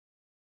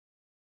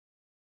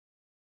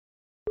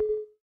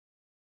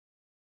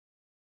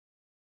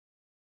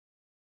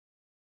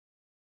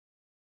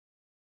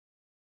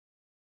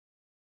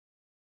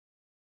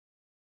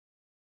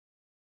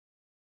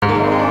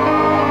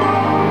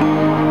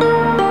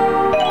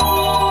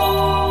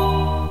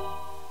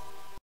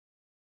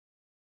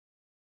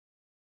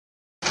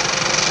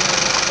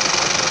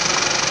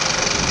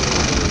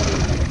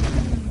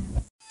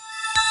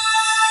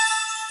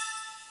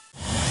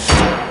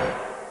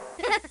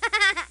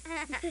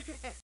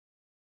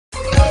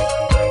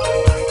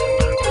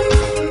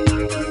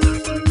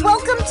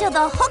Welcome to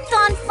the Hooked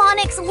On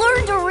Phonics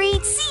Learn to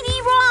Read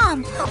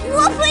CD-ROM!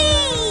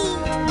 Whoopee!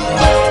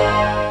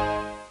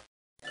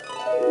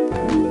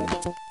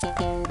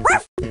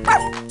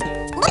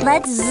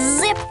 Let's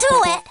zip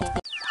to it!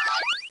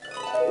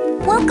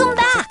 Welcome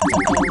back!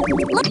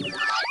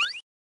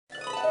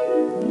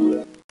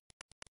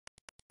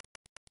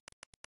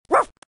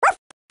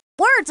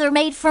 Words are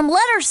made from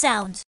letter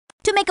sounds.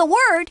 To make a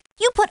word,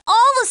 you put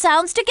all the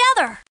sounds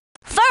together.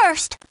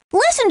 First,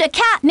 listen to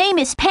Cat name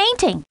his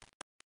painting.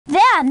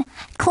 Then,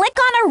 click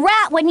on a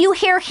rat when you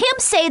hear him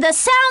say the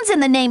sounds in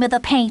the name of the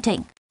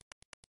painting.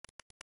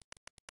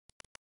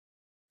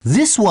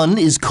 This one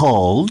is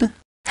called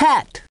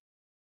hat.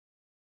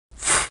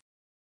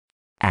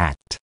 At.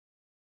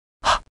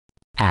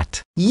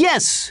 At.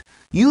 Yes,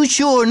 you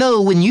sure know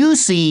when you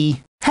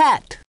see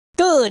hat.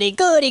 Goody,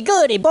 goody,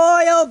 goody,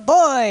 boy, oh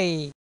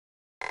boy!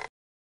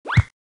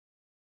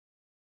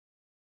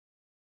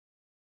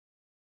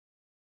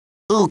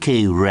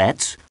 Okay,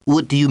 rats,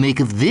 what do you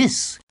make of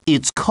this?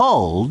 It's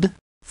called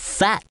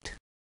fat.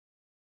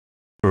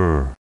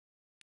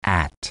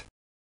 At.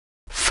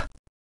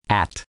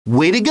 At.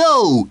 Way to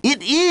go!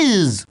 It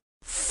is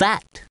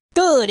fat.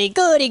 Goody,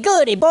 goody,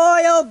 goody,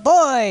 boy, oh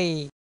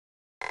boy!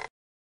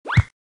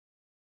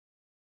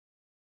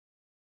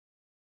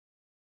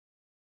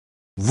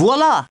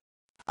 Voila!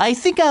 I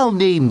think I'll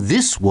name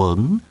this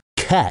one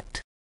cat.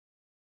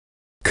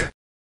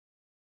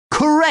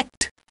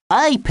 Correct!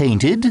 I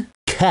painted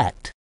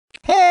cat.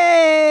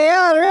 Hey,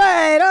 all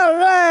right, all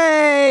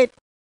right!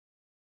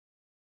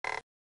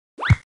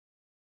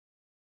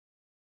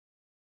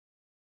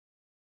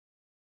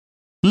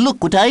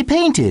 Look what I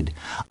painted.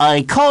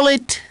 I call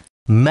it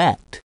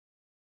mat.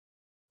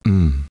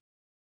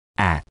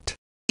 At.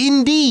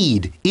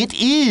 Indeed, it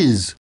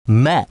is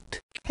mat.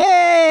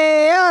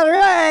 Hey, all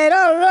right,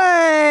 all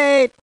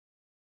right!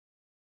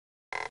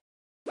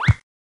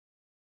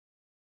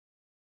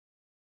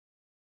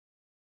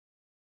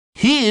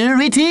 Here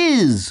it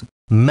is,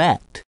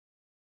 mat.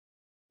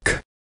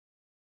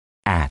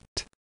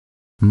 At.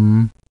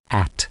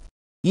 At.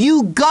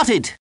 You got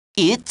it.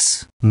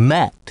 It's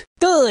mat.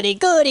 Goody,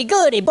 goody,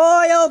 goody,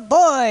 boy, oh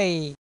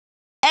boy!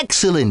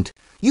 Excellent.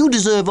 You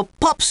deserve a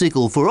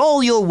popsicle for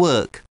all your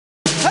work.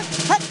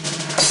 Excellent!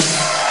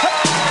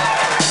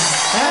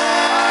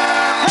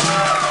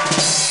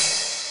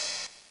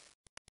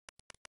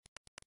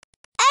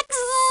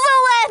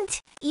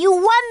 You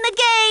won the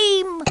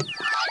game!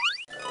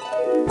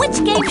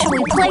 Which game should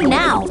we play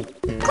now?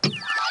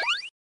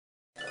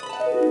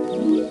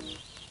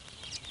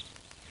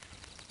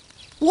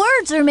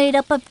 Words are made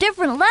up of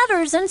different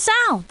letters and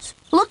sounds.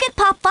 Look at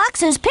Pop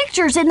Fox's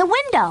pictures in the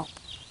window.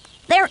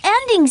 Their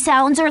ending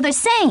sounds are the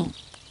same.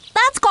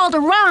 That's called a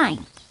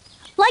rhyme.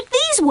 Like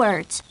these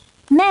words,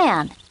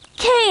 man,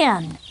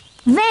 can,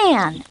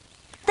 van.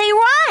 They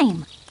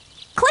rhyme.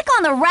 Click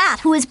on the rat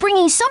who is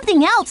bringing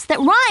something else that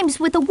rhymes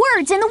with the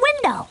words in the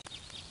window.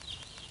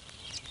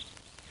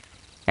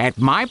 At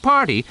my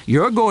party,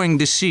 you're going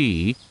to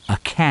see a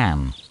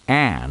can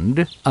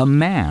and a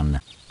man.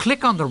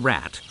 Click on the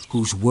rat,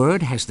 whose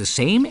word has the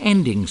same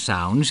ending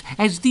sounds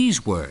as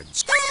these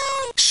words.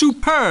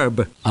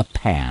 Superb! A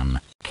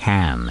pan,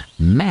 can,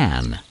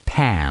 man,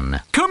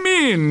 pan. Come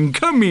in,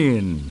 come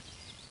in.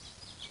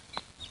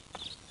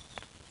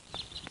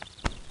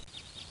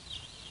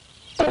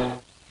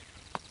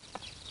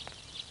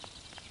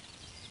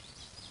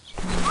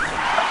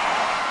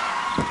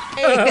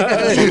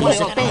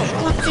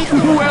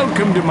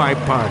 Welcome to my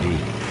party.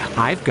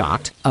 I've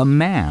got a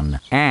man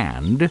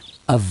and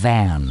a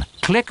van.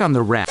 Click on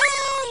the rat.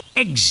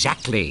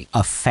 Exactly.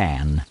 A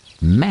fan,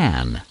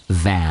 man,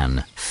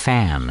 van,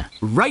 fan.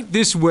 Right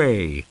this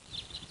way.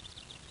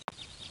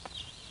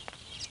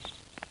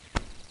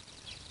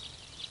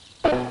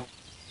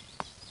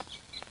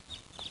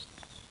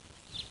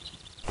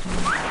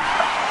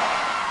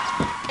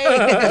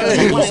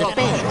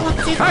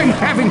 I'm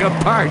having a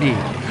party.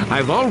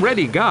 I've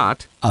already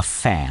got a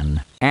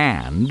fan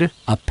and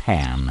a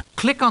pan.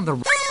 Click on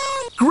the...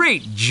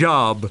 Great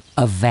job.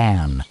 A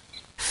van,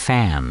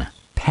 fan,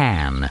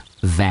 pan,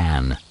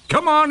 van.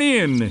 Come on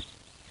in.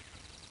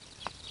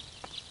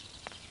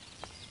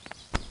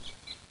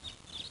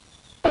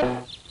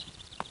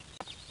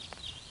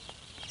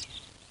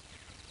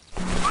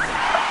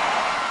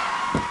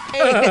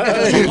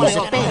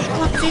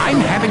 I'm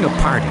having a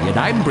party and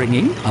I'm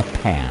bringing a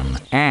pan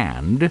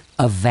and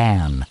a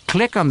van.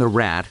 Click on the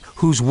rat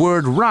whose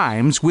word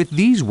rhymes with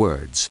these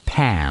words.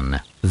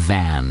 Pan,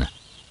 van.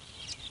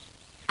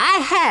 I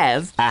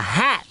have a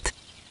hat.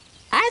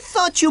 I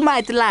thought you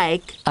might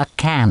like A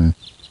can.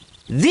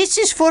 This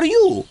is for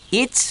you.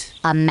 It's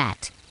A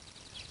mat.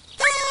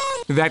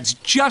 That's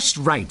just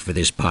right for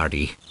this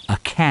party. A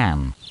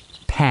can,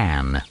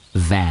 pan,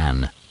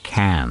 van,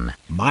 can.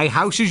 My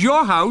house is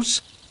your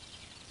house.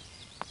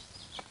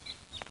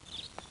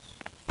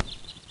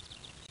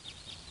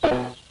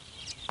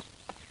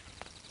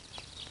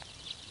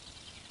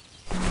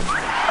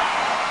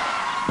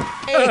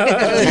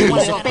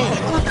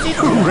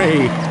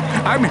 Hooray!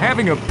 I'm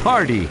having a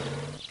party.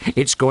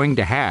 It's going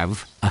to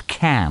have a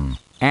can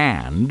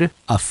and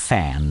a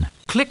fan.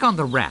 Click on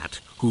the rat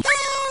who...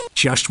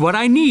 Just what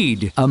I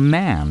need. A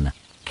man.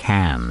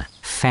 Can.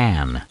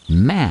 Fan.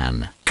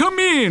 Man. Come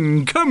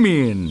in, come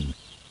in.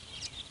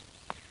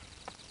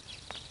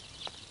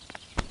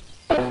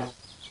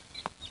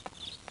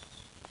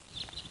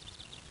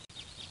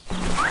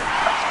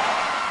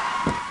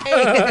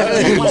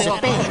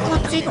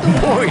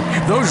 Boy,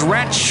 those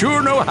rats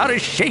sure know how to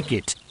shake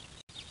it.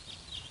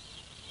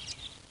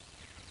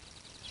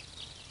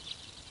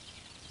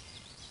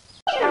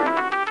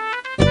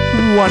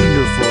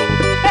 Wonderful.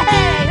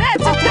 Hey,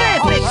 that's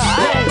terrific!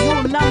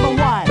 You're number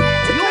one.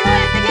 You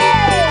win the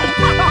game!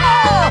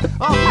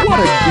 What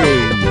a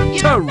game.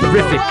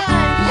 Terrific.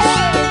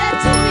 Hey,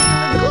 that's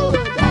really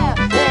good.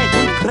 Hey,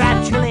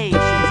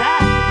 congratulations,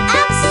 huh?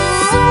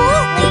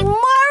 Absolutely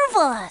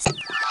marvelous!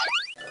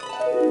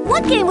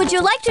 What game would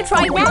you like to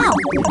try now?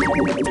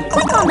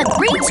 Click on the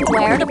green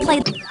square to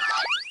play.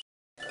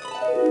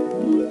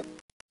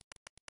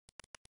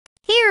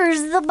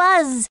 Here's the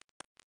buzz.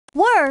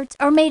 Words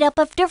are made up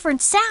of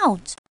different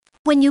sounds.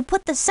 When you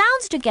put the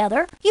sounds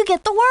together, you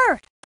get the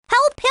word.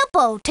 Help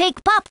Hippo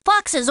take Pop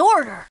Fox's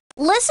order.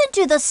 Listen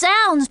to the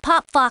sounds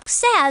Pop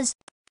Fox says,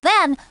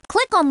 then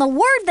click on the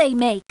word they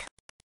make.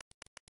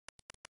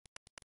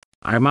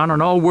 I'm on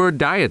an all-word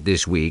diet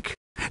this week.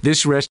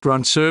 This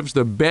restaurant serves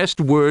the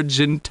best words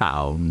in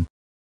town.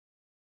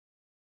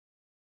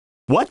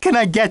 What can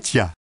I get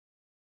you?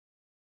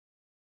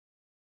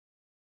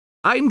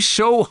 I'm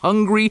so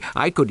hungry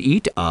I could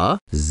eat a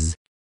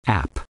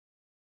app.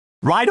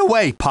 Right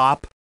away,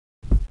 Pop.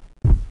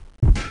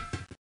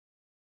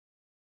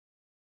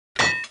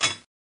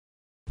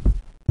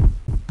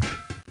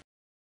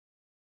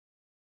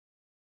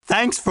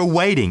 Thanks for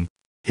waiting.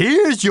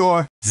 Here's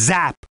your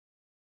zap.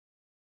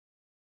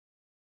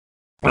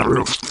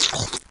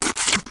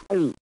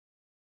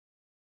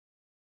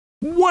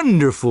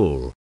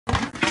 Wonderful.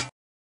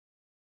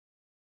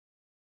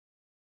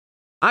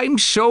 I'm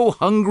so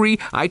hungry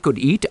I could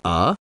eat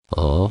a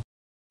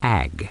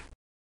egg.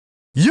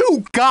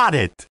 You got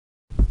it!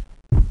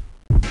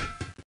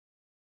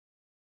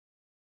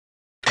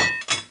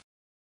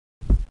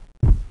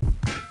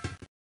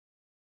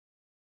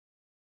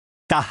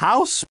 The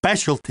house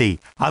specialty,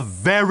 a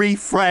very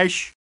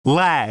fresh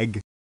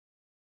leg.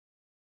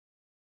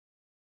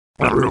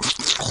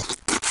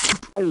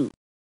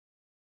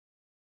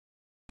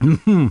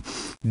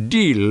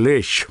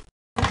 Delish.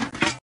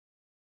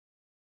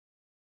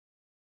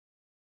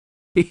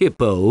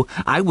 Hippo,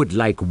 I would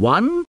like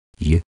one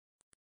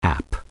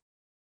app.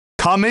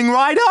 Coming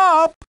right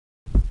up!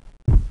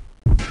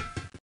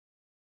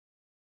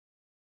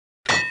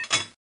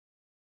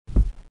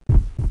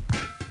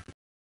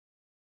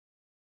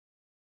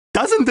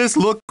 Doesn't this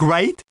look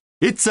great?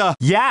 It's a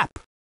yap.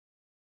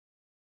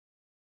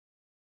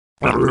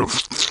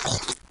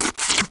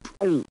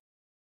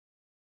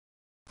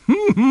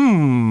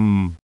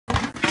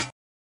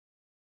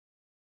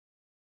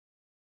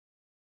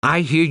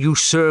 I hear you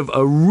serve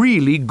a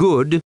really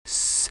good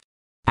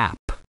app.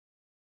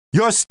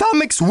 Your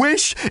stomach's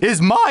wish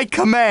is my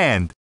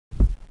command.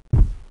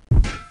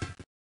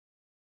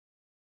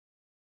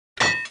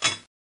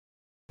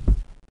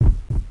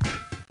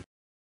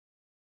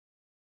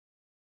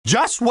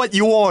 Just what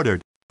you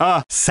ordered,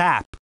 a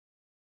sap.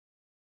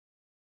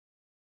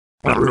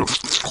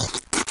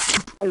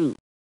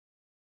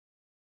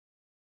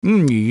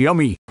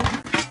 Yummy.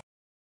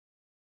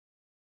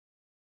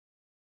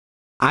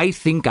 I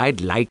think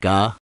I'd like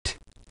a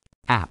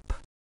app.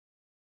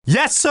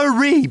 Yes,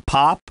 sirree,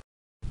 Pop.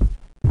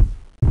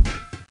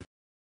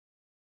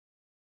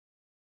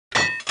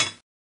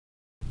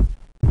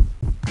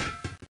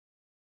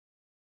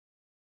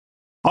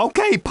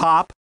 Okay,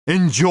 Pop.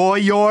 Enjoy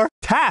your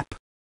tap.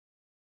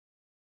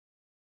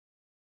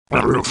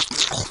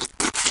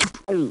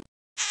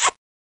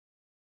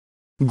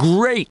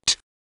 Great!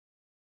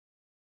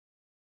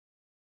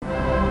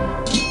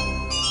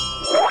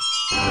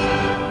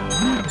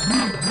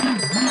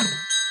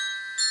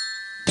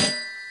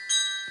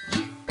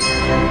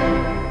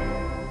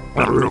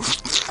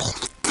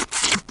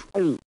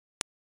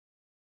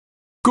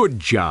 Good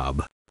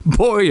job.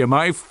 Boy, am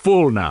I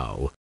full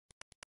now.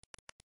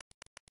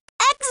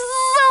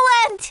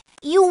 Excellent!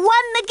 You won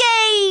the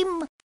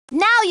game!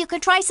 Now you can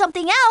try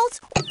something else.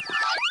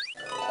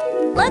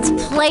 Let's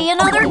play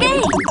another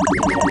game.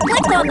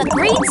 Click on the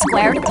green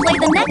square to play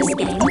the next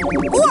game,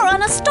 or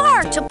on a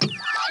star to...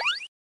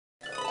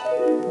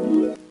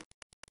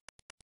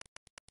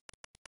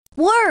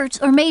 Words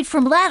are made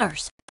from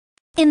letters.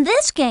 In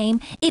this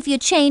game, if you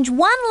change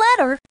one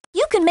letter,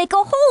 you can make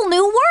a whole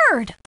new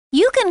word.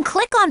 You can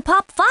click on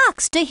Pop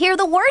Fox to hear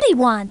the word he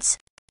wants.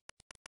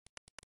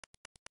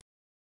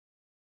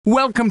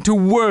 Welcome to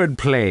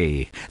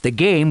Wordplay, the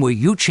game where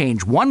you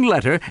change one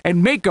letter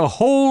and make a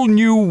whole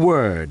new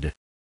word.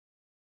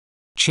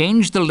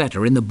 Change the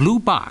letter in the blue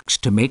box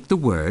to make the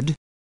word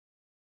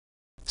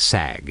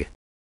sag.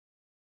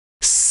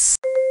 S.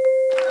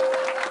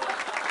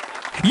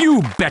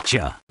 You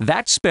betcha!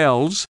 That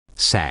spells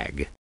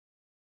sag.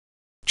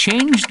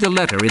 Change the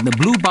letter in the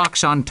blue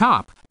box on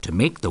top to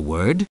make the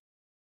word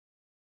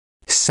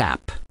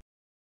sap.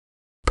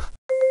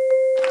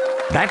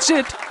 That's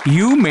it.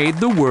 You made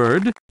the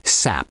word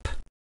sap.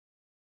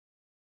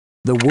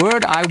 The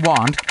word I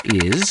want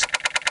is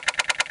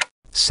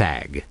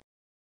sag.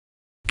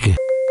 G.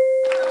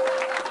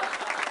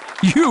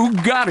 You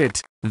got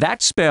it.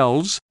 That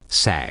spells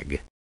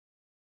sag.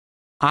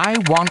 I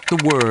want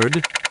the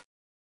word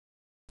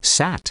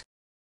sat.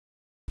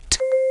 T.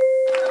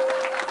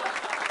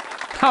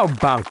 How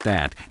about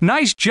that?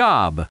 Nice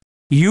job.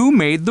 You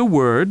made the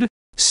word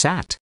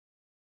sat.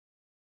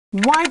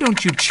 Why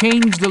don't you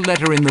change the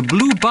letter in the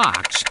blue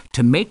box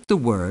to make the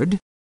word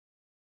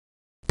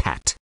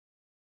pat?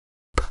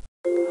 P.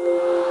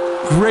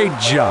 Great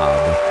job.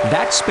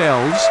 That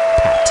spells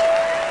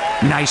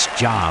pat. Nice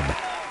job.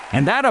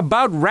 And that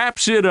about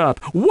wraps it up.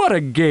 What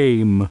a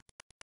game!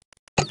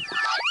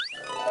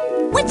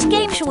 Which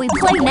game shall we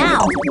play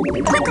now?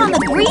 Click on the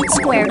green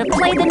square to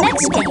play the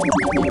next game,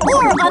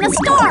 or on a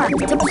star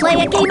to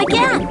play a game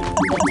again.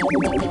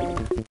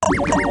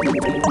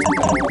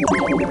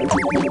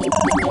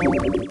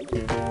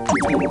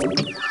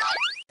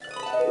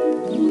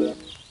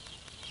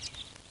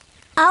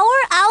 Our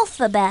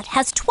alphabet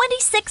has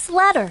 26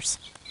 letters.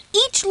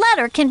 Each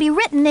letter can be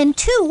written in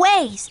two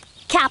ways,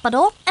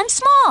 capital and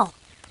small,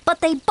 but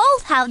they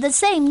both have the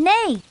same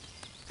name.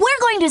 We're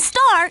going to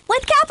start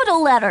with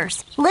capital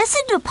letters.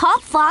 Listen to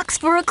Pop Fox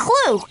for a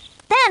clue.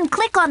 Then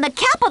click on the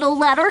capital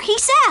letter he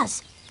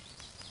says.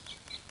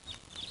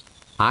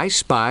 I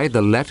spy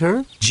the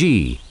letter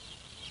G.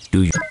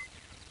 Do you?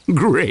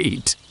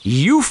 Great!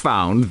 You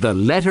found the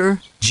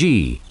letter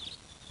G.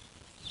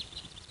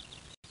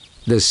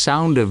 The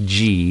sound of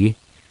G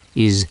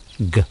is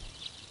G.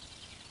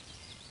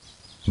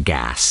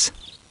 Gas.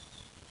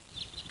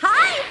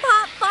 Hi,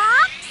 Pop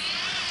Fox!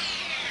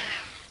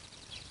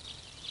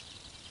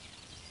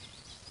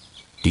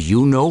 Do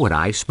you know what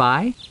I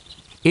spy?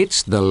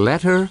 It's the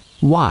letter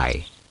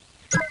Y.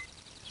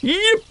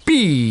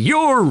 Yippee!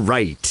 You're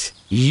right!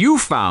 You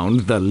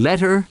found the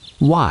letter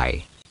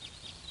Y.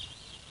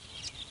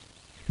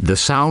 The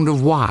sound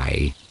of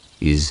Y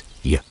is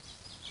Y.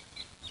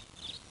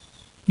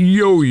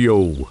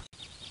 Yo-yo.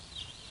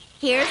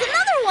 Here's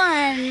another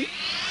one.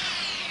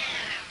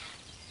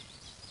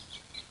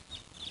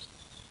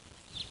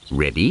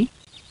 Ready?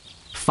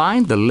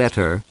 Find the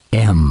letter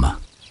M.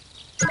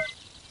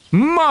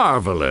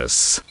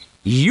 Marvelous!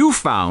 You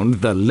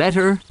found the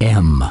letter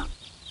M.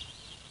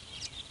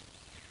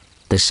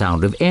 The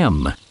sound of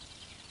M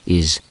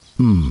is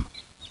M.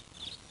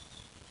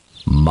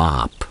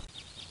 Mop.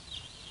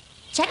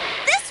 Check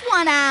this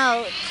one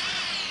out.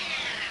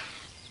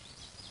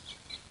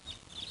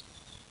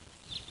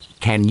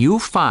 Can you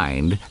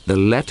find the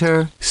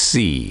letter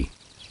C?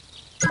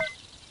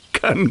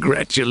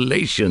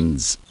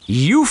 Congratulations!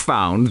 You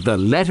found the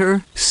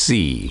letter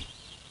C.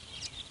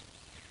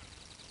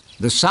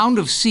 The sound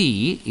of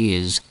C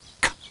is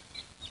K.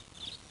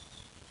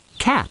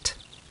 Cat.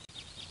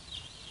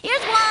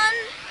 Here's one.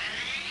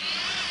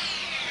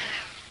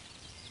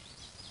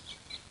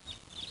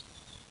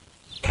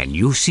 Can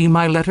you see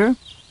my letter?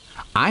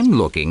 I'm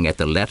looking at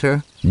the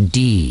letter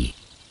D.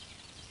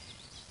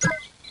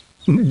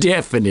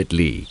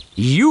 Definitely.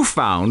 You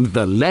found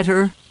the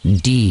letter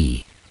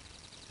D.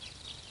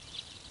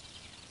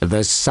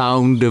 The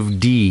sound of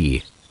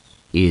D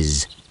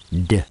is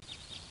D.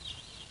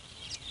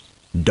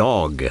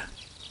 Dog.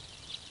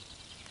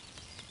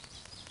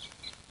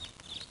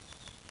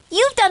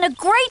 You've done a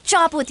great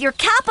job with your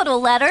capital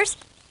letters.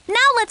 Now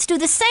let's do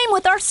the same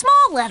with our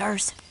small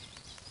letters.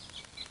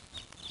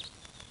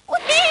 Whee!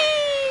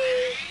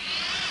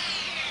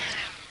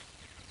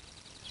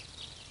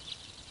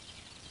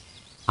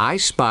 I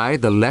spy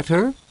the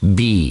letter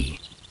B.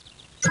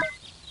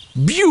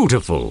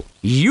 Beautiful!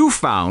 You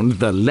found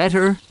the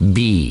letter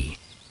B.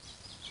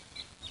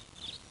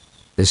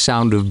 The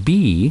sound of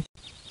B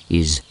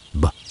is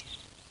B.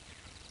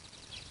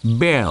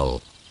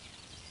 Bell.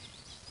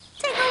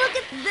 Take a look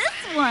at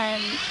this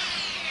one.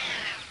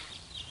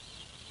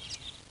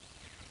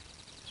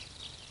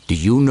 Do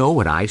you know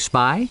what I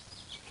spy?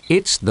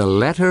 It's the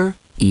letter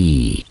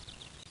E.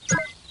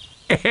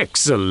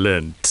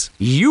 Excellent!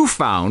 You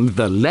found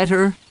the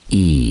letter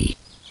E.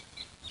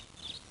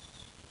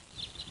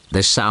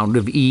 The sound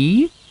of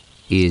E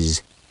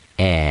is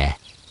E.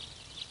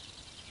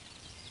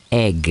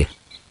 Egg.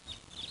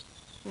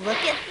 Look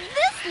at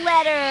this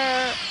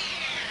letter.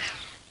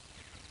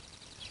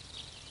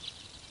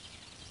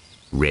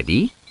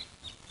 Ready?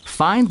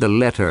 Find the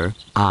letter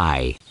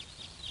I.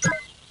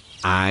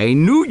 I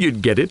knew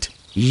you'd get it.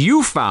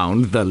 You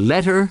found the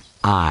letter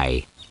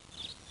I.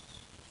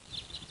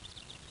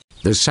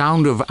 The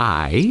sound of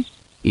I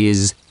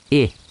is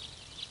I.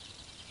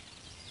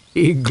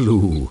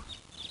 Igloo.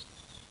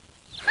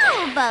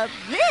 How about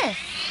this?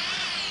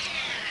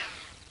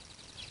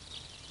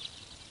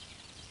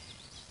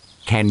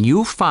 Can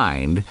you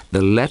find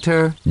the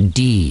letter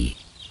D?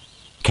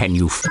 Can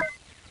you?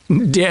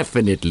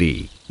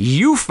 Definitely.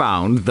 You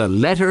found the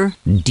letter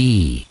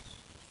D.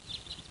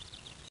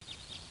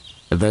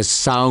 The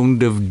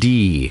sound of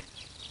D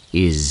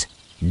is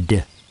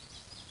D.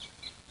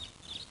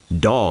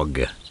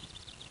 Dog.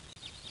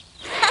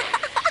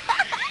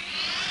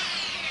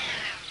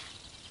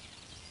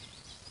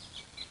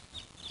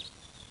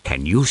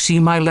 Can you see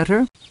my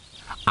letter?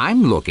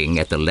 I'm looking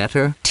at the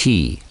letter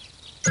T.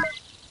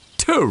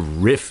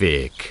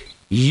 Terrific!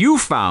 You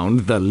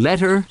found the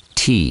letter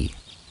T.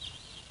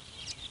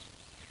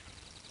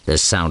 The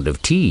sound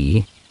of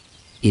T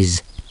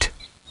is T.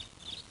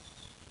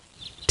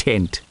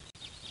 Tent.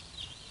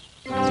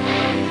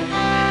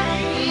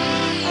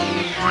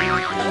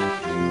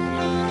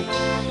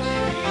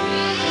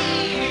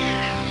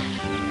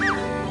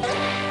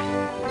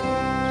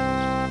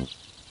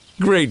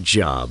 Great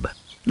job.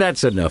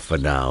 That's enough for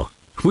now.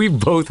 We've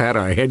both had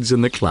our heads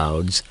in the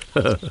clouds.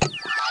 What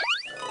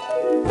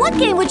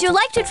game would you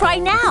like to try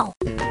now?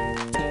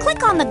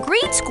 Click on the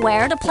green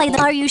square to play the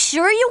Are you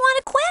sure you want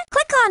to quit?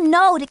 Click on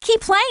No to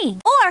keep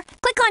playing. Or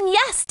click on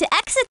Yes to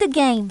exit the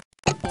game.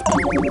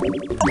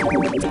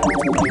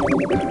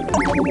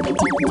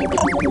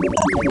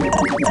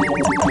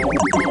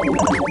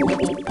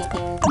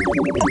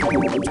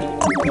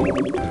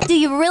 Do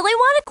you really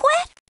want to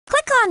quit?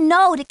 Click on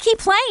No to keep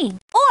playing.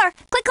 Or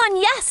click on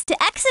Yes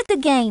to exit the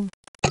game.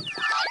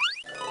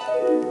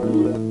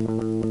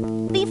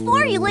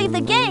 Before you leave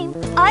the game,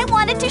 I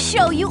wanted to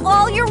show you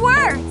all your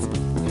words.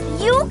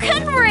 You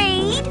can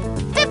read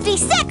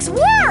 56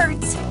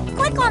 words!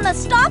 Click on the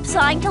stop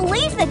sign to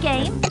leave the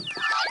game